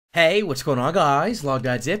Hey, what's going on, guys?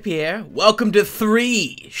 Logdotzip here. Welcome to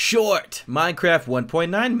 3 short Minecraft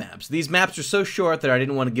 1.9 maps. These maps are so short that I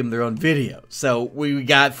didn't want to give them their own video, so we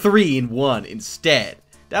got 3 in 1 instead.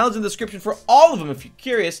 Downloads in the description for all of them if you're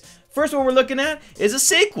curious. First one we're looking at is a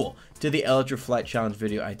sequel to the Elytra Flight Challenge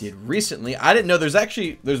video I did recently. I didn't know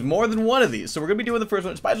there's more than one of these, so we're going to be doing the first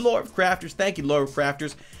one. It's by Lore of Crafters. Thank you, Lore of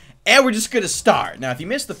Crafters. And we're just going to start. Now, if you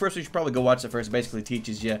missed the first one, you should probably go watch the first. It basically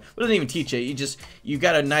teaches you, well, it doesn't even teach you, you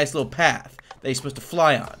got a nice little path that you're supposed to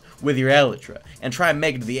fly on with your Elytra and try and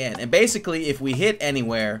make it to the end. And basically, if we hit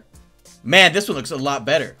anywhere, man, this one looks a lot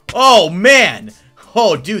better. Oh, man.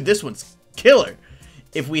 Oh, dude, this one's killer.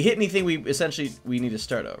 If we hit anything, we need to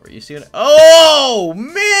start over. You see what? Oh,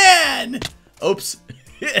 man. Oops.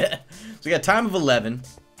 So we got a time of 11.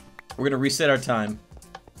 We're going to reset our time.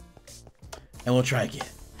 And we'll try again.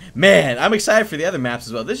 Man, I'm excited for the other maps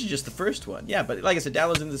as well. This is just the first one. Yeah, but like I said,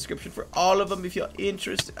 downloads in the description for all of them if you're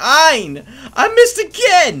interested. I missed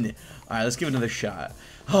again! Alright, let's give it another shot.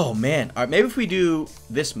 Oh, man. Alright, maybe if we do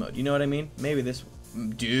this mode. You know what I mean? Maybe this.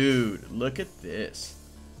 Dude, look at this.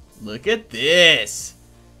 Look at this.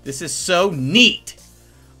 This is so neat.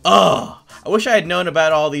 Oh, I wish I had known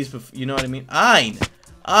about all these before. You know what I mean?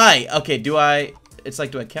 Okay, do I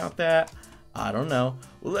count that? I don't know.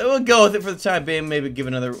 We'll go with it for the time being. Maybe give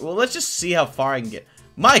another. Well, let's just see how far I can get.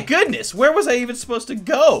 My goodness, where was I even supposed to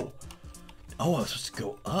go? Oh, I was supposed to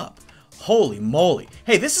go up. Holy moly.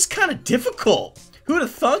 Hey, this is kind of difficult. Who'd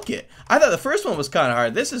have thunk it? I thought the first one was kind of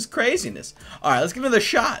hard. This is craziness. All right, let's give it another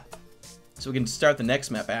shot. So we can start the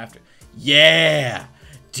next map after. Yeah.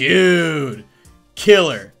 Dude.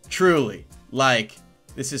 Killer. Truly. Like,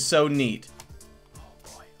 this is so neat. Oh,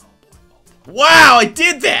 boy. Oh, boy. Oh, boy. Wow, I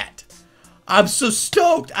did that. I'm so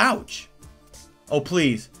stoked. Ouch. Oh,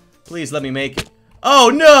 please. Please let me make it.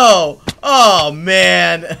 Oh, no. Oh,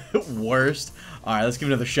 man. Worst. All right, let's give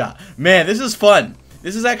it another shot. Man, this is fun.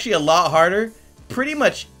 This is actually a lot harder. Pretty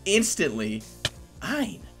much instantly.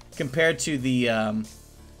 Compared to the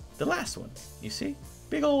last one. You see?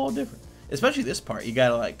 Big old difference. Especially this part. You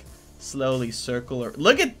gotta, like, slowly circle or...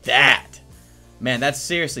 Look at that. Man, that's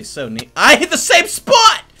seriously so neat. I hit the same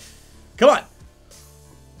spot. Come on.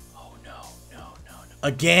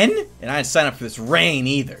 Again? And I didn't sign up for this rain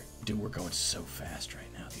either. Dude, we're going so fast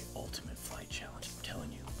right now. The ultimate flight challenge. I'm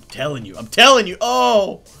telling you. I'm telling you. I'm telling you.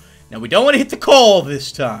 Oh! Now, we don't want to hit the coal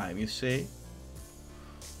this time, you see?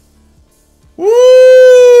 Woo!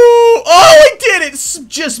 Oh, I did it!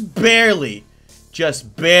 Just barely.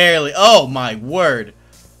 Just barely. Oh, my word.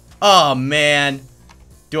 Oh, man.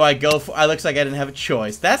 Do I go for... It looks like I didn't have a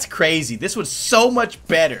choice. That's crazy. This was so much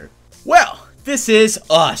better. Well, this is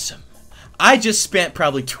awesome. I just spent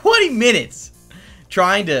probably 20 minutes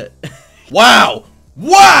trying to... Wow!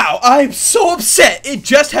 Wow! I'm so upset! It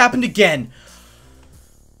just happened again.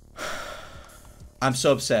 I'm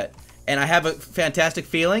so upset. And I have a fantastic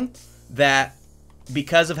feeling that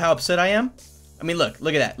because of how upset I am... I mean, look at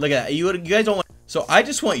that. Look at that. You guys don't want... So I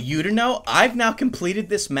just want you to know, I've now completed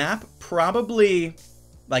this map probably,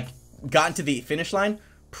 like, gotten to the finish line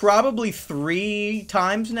probably 3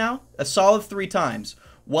 times now. A solid 3 times.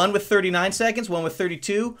 One with 39 seconds, one with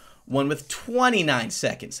 32, one with 29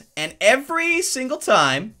 seconds. And every single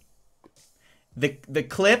time, the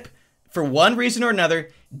clip, for one reason or another,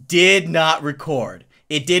 did not record.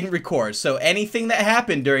 It didn't record. So anything that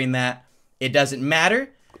happened during that, it doesn't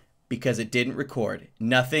matter because it didn't record.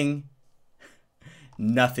 Nothing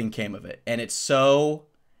came of it. And it's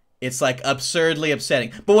like absurdly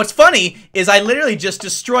upsetting. But what's funny is I literally just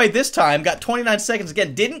destroyed this time, got 29 seconds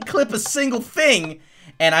again, didn't clip a single thing.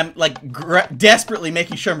 And I'm, like, desperately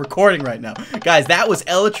making sure I'm recording right now. Guys, that was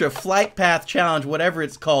Elytra Flight Path Challenge, whatever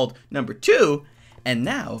it's called, number 2. And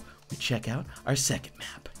now, we check out our second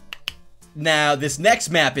map. Now, this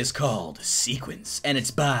next map is called Sequence, and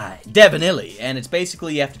it's by Devanilly. And it's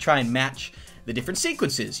basically you have to try and match the different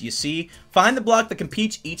sequences. You see, find the block that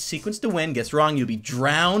competes each sequence to win. Guess wrong, you'll be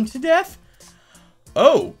drowned to death.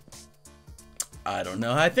 Oh. I don't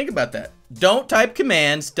know how I think about that. Don't type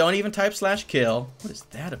commands. Don't even type /kill. What is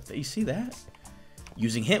that up there? You see that?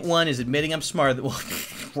 Using hint 1 is admitting I'm smarter than... Well,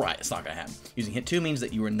 right, it's not going to happen. Using hint 2 means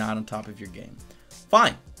that you are not on top of your game.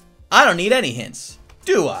 Fine. I don't need any hints.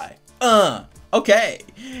 Do I? Okay.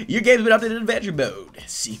 Your game's been updated in adventure mode.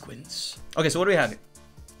 Sequence. Okay, so what do we have here?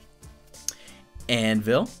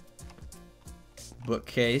 Anvil.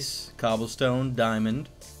 Bookcase. Cobblestone. Diamond.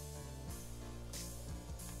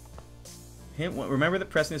 Remember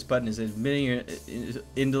that pressing this button is admitting your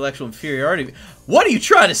intellectual inferiority. What are you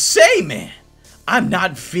trying to say, man? I'm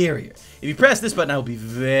not inferior. If you press this button, I will be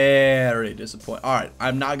very disappointed. Alright,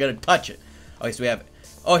 I'm not going to touch it. Okay, so we have...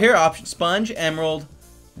 Oh, here are options. Sponge, emerald,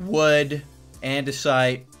 wood,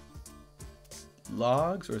 andesite,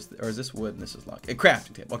 logs, or is this wood and this is log? A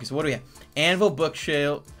crafting table. Okay, so what do we have? Anvil,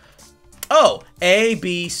 bookshelf. Oh, A,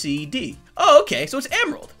 B, C, D. Oh, okay, so it's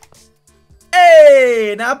emerald.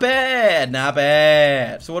 Hey, not bad, not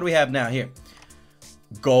bad. So what do we have now here?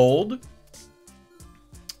 Gold.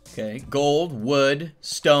 Okay, gold, wood,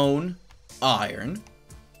 stone, iron.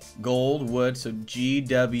 Gold, wood, so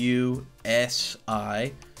GWSI.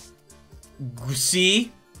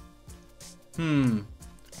 C.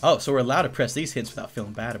 Oh, so we're allowed to press these hints without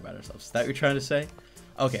feeling bad about ourselves. Is that what you're trying to say?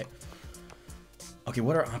 Okay. Okay,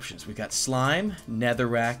 what are our options? We've got slime,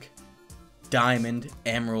 netherrack, diamond,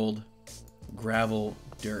 emerald, gravel,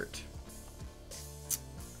 dirt.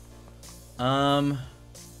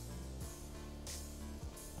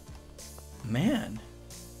 Man.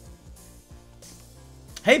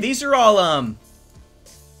 Hey, these are all,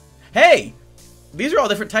 hey! These are all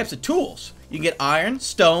different types of tools. You can get iron,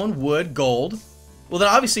 stone, wood, gold. Well, then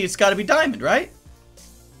obviously it's got to be diamond, right?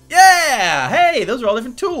 Yeah! Hey, those are all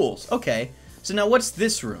different tools. Okay. So now what's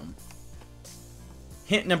this room?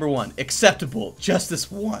 Hint number 1. Acceptable. Just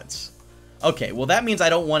this once. Okay, well that means I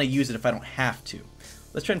don't want to use it if I don't have to.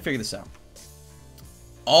 Let's try and figure this out.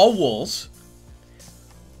 All wools.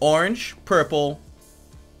 Orange, purple,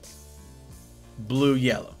 blue,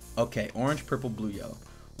 yellow. Okay, orange, purple, blue, yellow.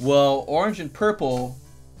 Well, orange and purple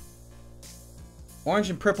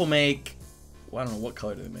make... Well, I don't know what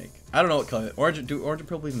color do they make. I don't know what color. Do orange and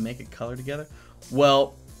purple even make a color together?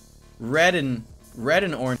 Well, red and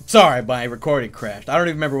orange. Sorry, my recording crashed. I don't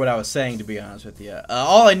even remember what I was saying, to be honest with you.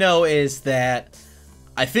 All I know is that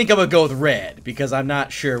I think I'm gonna go with red because I'm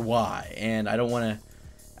not sure why, and I don't even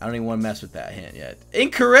want to mess with that hint yet.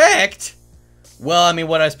 Incorrect. Well, I mean,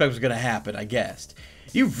 what I expect was gonna happen, I guessed.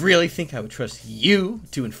 You really think I would trust you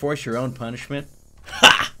to enforce your own punishment?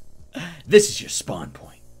 Ha! This is your spawn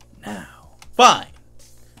point. Now. Fine.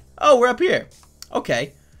 Oh, we're up here.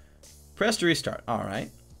 Okay. Press to restart.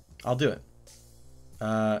 Alright. I'll do it.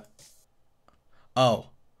 Oh.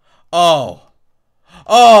 Oh.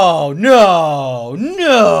 Oh, no.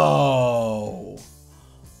 No.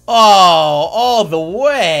 Oh, all the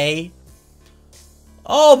way.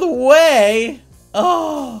 All the way.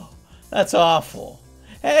 Oh, that's awful.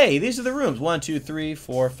 Hey, these are the rooms. 1, 2, 3,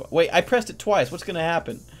 4, 5. Wait, I pressed it twice. What's going to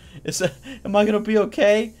happen? Am I going to be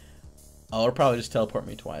okay? Oh, it'll probably just teleport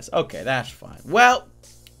me twice. Okay, that's fine. Well,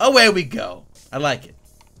 away we go. I like it.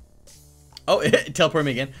 Oh, it teleported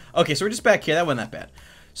me again. Okay, so we're just back here. That wasn't that bad.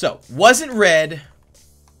 So, wasn't red.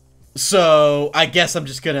 So, I guess I'm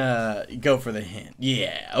just going to go for the hint.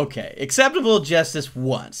 Yeah, okay. Acceptable just this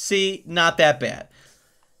once. See, not that bad.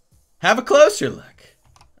 Have a closer look.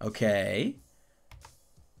 Okay.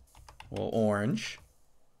 Well, orange.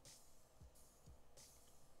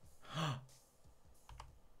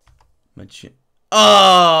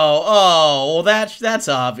 Oh, well that's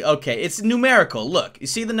obvious. Okay, it's numerical. Look, you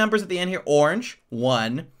see the numbers at the end here? Orange,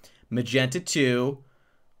 1, magenta, 2,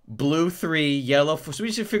 blue, 3, yellow, 4. So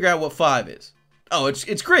we should figure out what 5 is. Oh,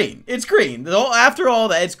 it's green. It's green. After all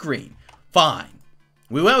that, it's green. Fine.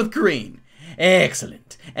 We went with green.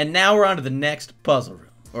 Excellent. And now we're on to the next puzzle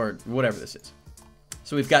room, or whatever this is.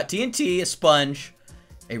 So we've got TNT, a sponge,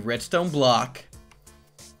 a redstone block.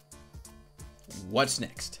 What's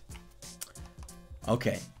next?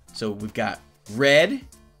 Okay, so we've got red,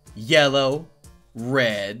 yellow,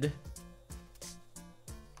 red,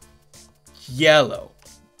 yellow.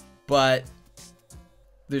 But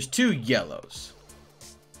there's 2 yellows.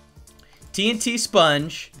 TNT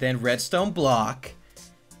sponge, then redstone block.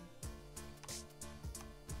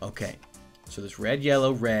 Okay, so there's red,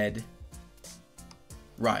 yellow, red.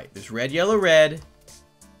 Right, there's red, yellow, red,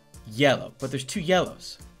 yellow. But there's 2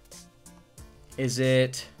 yellows. Is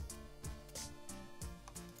it...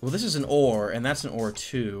 Well, this is an ore, and that's an ore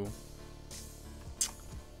too.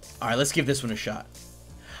 Alright, let's give this one a shot.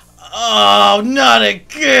 Oh, not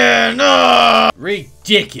again! Oh!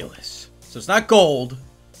 Ridiculous. So it's not gold.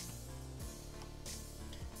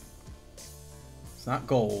 It's not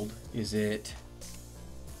gold. Is it...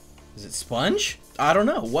 Is it sponge? I don't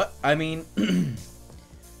know. What? I mean...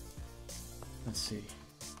 Let's see.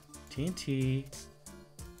 TNT...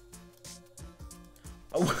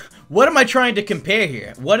 Oh, what am I trying to compare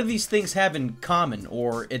here? What do these things have in common,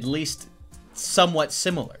 or at least somewhat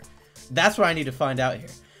similar? That's what I need to find out here.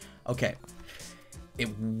 Okay. It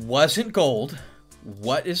wasn't gold.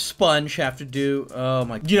 What does sponge have to do? Oh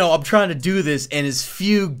my... You know, I'm trying to do this in as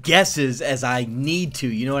few guesses as I need to,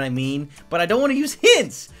 you know what I mean? But I don't want to use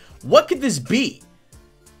hints. What could this be?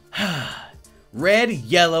 Red,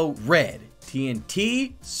 yellow, red.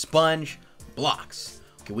 TNT, sponge, blocks.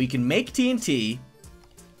 Okay, we can make TNT.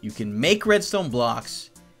 You can make redstone blocks.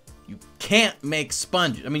 You can't make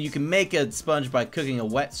sponges. I mean, you can make a sponge by cooking a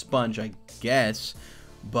wet sponge, I guess.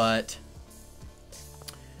 But...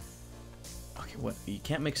 okay, what? You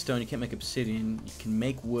can't make stone. You can't make obsidian. You can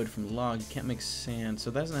make wood from log. You can't make sand.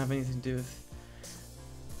 So that doesn't have anything to do with...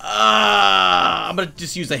 I'm going to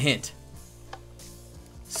just use a hint.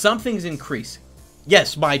 Something's increasing.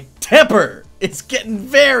 Yes, my temper! It's getting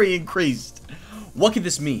very increased. What could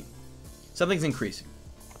this mean? Something's increasing.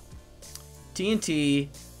 TNT.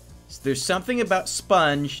 There's something about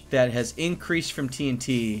sponge that has increased from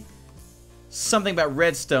TNT. Something about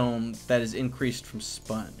redstone that has increased from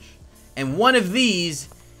sponge. And one of these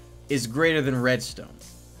is greater than redstone.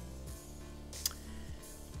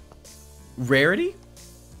 Rarity?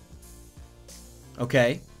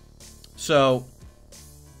 Okay. So,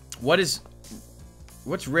 what's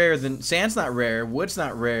rare than... sand's not rare, wood's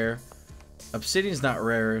not rare, obsidian's not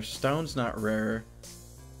rare, stone's not rare.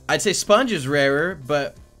 I'd say sponge is rarer,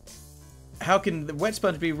 but how can the wet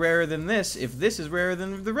sponge be rarer than this if this is rarer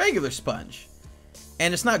than the regular sponge?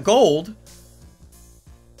 And it's not gold,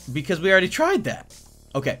 because we already tried that.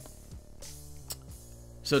 Okay.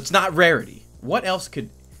 So it's not rarity. What else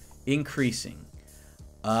could... increasing?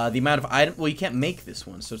 The amount of item... well, you can't make this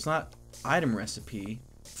one, so it's not item recipe.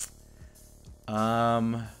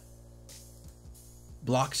 Block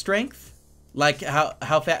strength? Like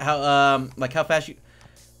how fast you...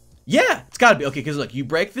 yeah, it's gotta be. Okay, because look, you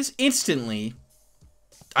break this instantly.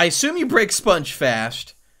 I assume you break sponge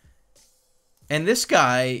fast. And this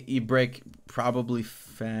guy, you break probably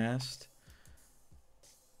fast.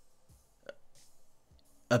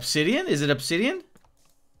 Obsidian? Is it obsidian?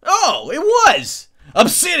 Oh, it was!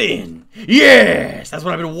 Obsidian! Yes! That's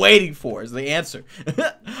what I've been waiting for, is the answer.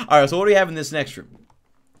 Alright, so what do we have in this next room?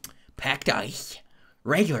 Packed ice.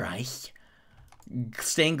 Regular ice.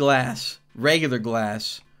 Stained glass. Regular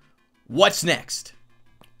glass. What's next?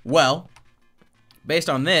 Well, based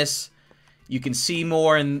on this, you can see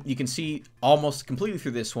more, and you can see almost completely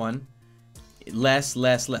through this one. Less.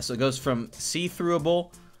 So it goes from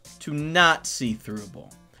see-throughable to not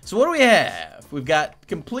see-throughable. So what do we have? We've got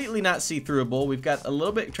completely not see-throughable. We've got a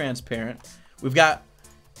little bit transparent. We've got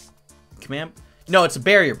command... no, it's a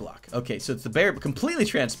barrier block. Okay, so it's the barrier... completely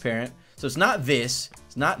transparent. So it's not this.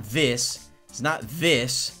 It's not this. It's not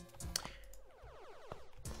this.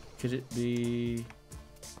 Could it be...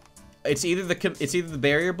 it's either the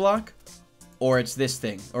barrier block or it's this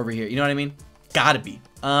thing over here. You know what I mean? Gotta be.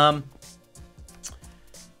 I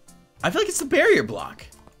feel like it's the barrier block.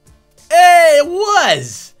 Hey, it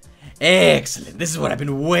was! Excellent. This is what I've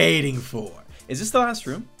been waiting for. Is this the last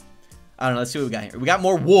room? I don't know. Let's see what we got here. We got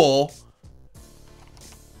more wool.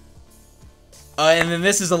 And then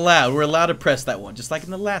this is allowed. We're allowed to press that one, just like in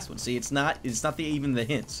the last one. See, it's not even the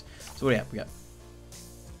hints. So what do we have? We got...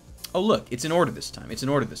 oh, look. It's in order this time. It's in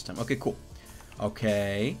order this time. Okay, cool.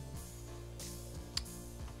 Okay.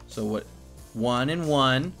 So what? 1 and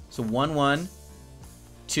 1. So 1, 1.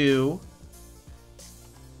 2.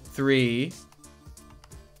 3.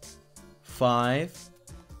 5.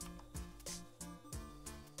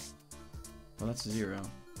 Well, that's 0.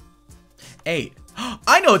 8.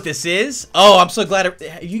 I know what this is. Oh, I'm so glad.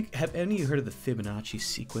 Have any of you heard of the Fibonacci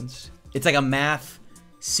sequence? It's like a math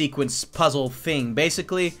sequence puzzle thing.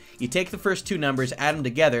 Basically, you take the first two numbers, add them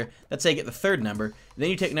together. That's how you get the third number. Then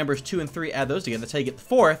you take numbers 2 and 3, add those together. That's how you get the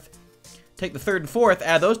fourth. Take the third and fourth,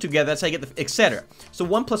 add those together. That's how you get the etc. So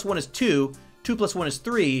 1 plus 1 is 2. 2 plus 1 is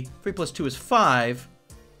 3. 3 plus 2 is 5.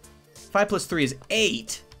 5 plus 3 is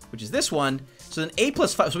 8, which is this one. So then 8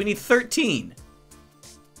 plus 5, so we need 13.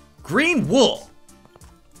 Green wool.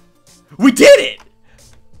 We did it!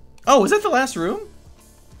 Oh, was that the last room?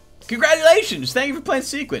 Congratulations! Thank you for playing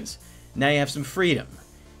sequence. Now you have some freedom.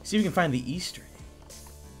 See if we can find the Easter egg.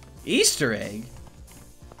 Easter egg?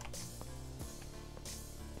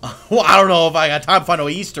 Well, I don't know if I got time to find no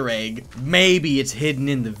Easter egg. Maybe it's hidden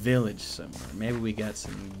in the village somewhere. Maybe we got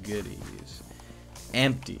some goodies.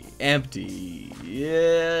 Empty. Empty.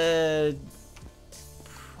 Yeah.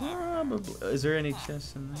 Probably. Is there any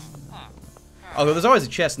chests in there? Oh, there's always a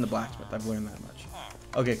chest in the blacksmith. I've learned that much.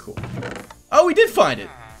 Okay, cool. Oh, we did find it.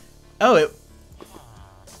 Oh, it...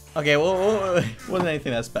 okay, well, wasn't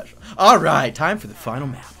anything that special. Alright, time for the final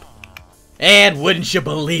map. And wouldn't you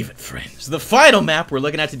believe it, friends? The final map we're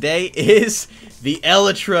looking at today is the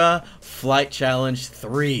Elytra Flight Challenge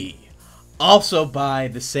 3. Also by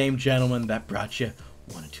the same gentleman that brought you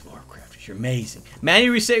 1 and 2 ore crafters. You're amazing. Manually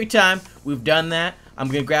reset your time. We've done that. I'm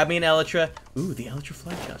going to grab me an Elytra. Ooh, the Elytra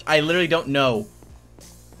Flight Challenge. I literally don't know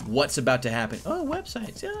what's about to happen. Oh,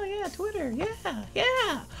 websites. Oh, yeah, Twitter.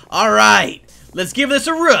 Yeah. All right. Let's give this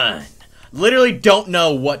a run. Literally don't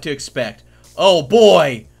know what to expect. Oh,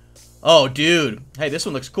 boy. Oh, dude. Hey, this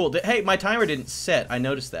one looks cool. Hey, my timer didn't set. I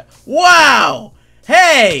noticed that. Wow!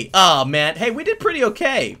 Hey! Oh, man. Hey, we did pretty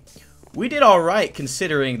okay. We did all right,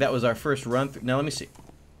 considering that was our first run through. Now, let me see.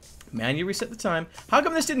 Manually reset the time. How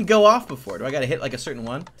come this didn't go off before? Do I gotta hit, like, a certain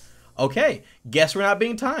one? Okay. Guess we're not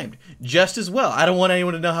being timed. Just as well. I don't want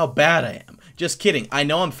anyone to know how bad I am. Just kidding. I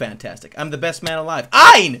know I'm fantastic. I'm the best man alive.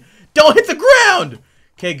 Ein! Don't hit the ground!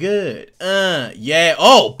 Okay, good. Yeah.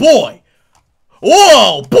 Oh, boy!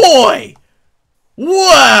 Whoa, boy!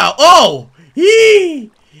 Wow! Oh!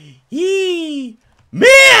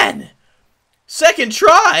 Man! Second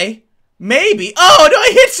try? Maybe. Oh, no,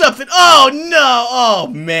 I hit something. Oh, no. Oh,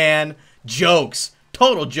 man. Jokes.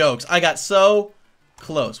 Total jokes. I got so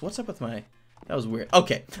close. What's up with my... That was weird.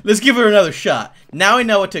 Okay, let's give her another shot. Now I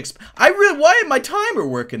know what to expect. Why isn't my timer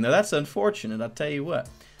working, though? That's unfortunate. I'll tell you what.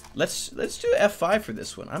 Let's do F5 for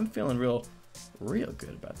this one. I'm feeling real good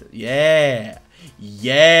about this. Yeah.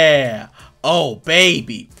 Yeah. Oh,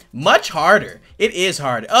 baby. Much harder. It is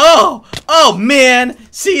hard. Oh. Oh, man.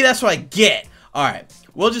 See, that's what I get. All right.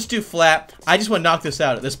 We'll just do flat. I just want to knock this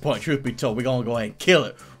out at this point, truth be told. We're going to go ahead and kill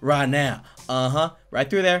it right now. Right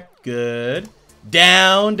through there. Good.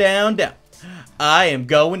 Down, down, down. I am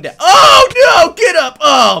going down. Oh, no. Get up.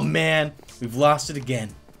 Oh, man. We've lost it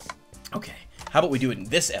again. Okay. How about we do it in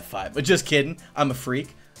this F5? But just kidding. I'm a freak.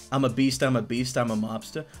 I'm a beast. I'm a beast. I'm a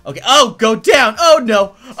mobster. Okay. Oh, go down. Oh,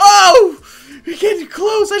 no. Oh, we're getting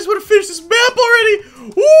close. I just want to finish this map already.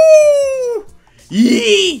 Woo.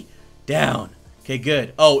 Yee. Down. Okay,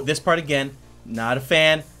 good. Oh, this part again. Not a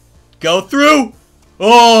fan. Go through.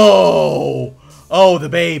 Oh. Oh, the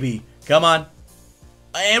baby. Come on.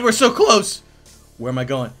 And we're so close. Where am I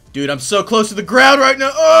going? Dude, I'm so close to the ground right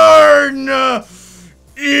now. Oh, no.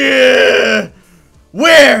 Yeah.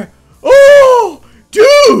 Where? Oh,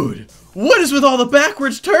 dude. What is with all the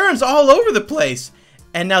backwards turns all over the place?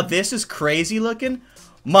 And now this is crazy looking.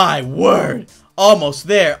 My word. Almost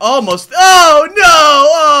there. Almost. Oh, no.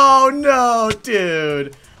 Oh, no,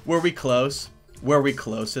 dude. Were we close? Were we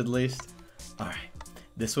close at least? All right.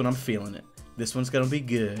 This one, I'm feeling it. This one's going to be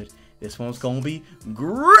good. This one's going to be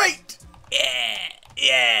great. Yeah.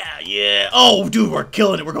 Yeah. Yeah. Oh, dude, we're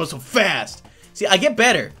killing it. We're going so fast. See, I get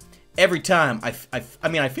better every time. I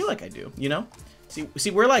mean, I feel like I do, you know? See,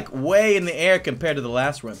 we're like way in the air compared to the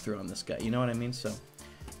last run through on this guy. You know what I mean? So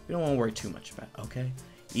we don't want to worry too much about it. Okay.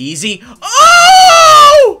 Easy.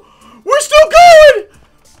 Oh! We're still going!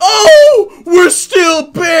 Oh! We're still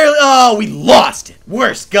barely... Oh, we lost it.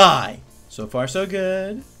 Worst guy. So far, so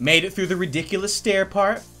good. Made it through the ridiculous stair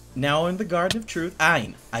part. Now in the Garden of Truth.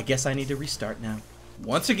 I guess I need to restart now.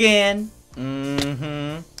 Once again.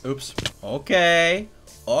 Oops. Okay.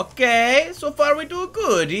 Okay. So far, we're doing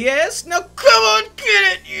good, yes? Now, come on,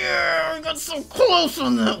 get it. Yeah, we got so close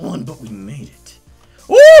on that one, but we made it.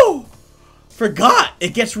 Woo! Forgot.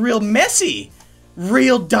 It gets real messy.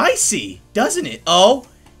 Real dicey, doesn't it? Oh,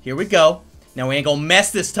 here we go. Now, we ain't gonna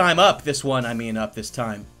mess this time up. This one, I mean up this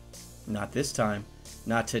time. Not this time.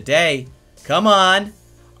 Not today. Come on.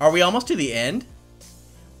 Are we almost to the end?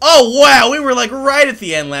 Oh, wow. We were like right at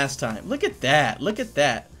the end last time. Look at that. Look at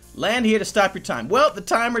that. Land here to stop your time. Well, the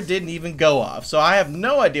timer didn't even go off, so I have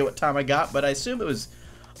no idea what time I got, but I assume it was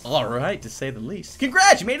alright, to say the least.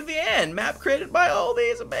 Congrats, you made it to the end. Map created by all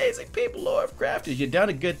these amazing people, Lord of Crafters. You've done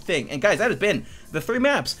a good thing. And guys, that has been the 3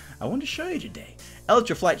 maps I wanted to show you today.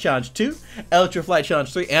 Elytra Flight Challenge 2, Elytra Flight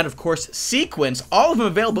Challenge 3, and of course, Sequence. All of them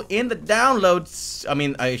available in the downloads. I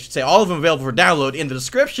mean, I should say all of them available for download in the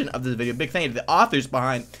description of this video. Big thank you to the authors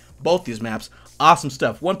behind both these maps. Awesome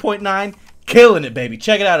stuff. 1.9. Killing it, baby.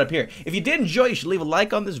 Check it out up here. If you did enjoy, you should leave a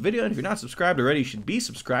like on this video. And if you're not subscribed already, you should be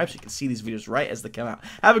subscribed so you can see these videos right as they come out.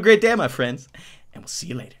 Have a great day, my friends. And we'll see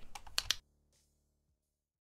you later.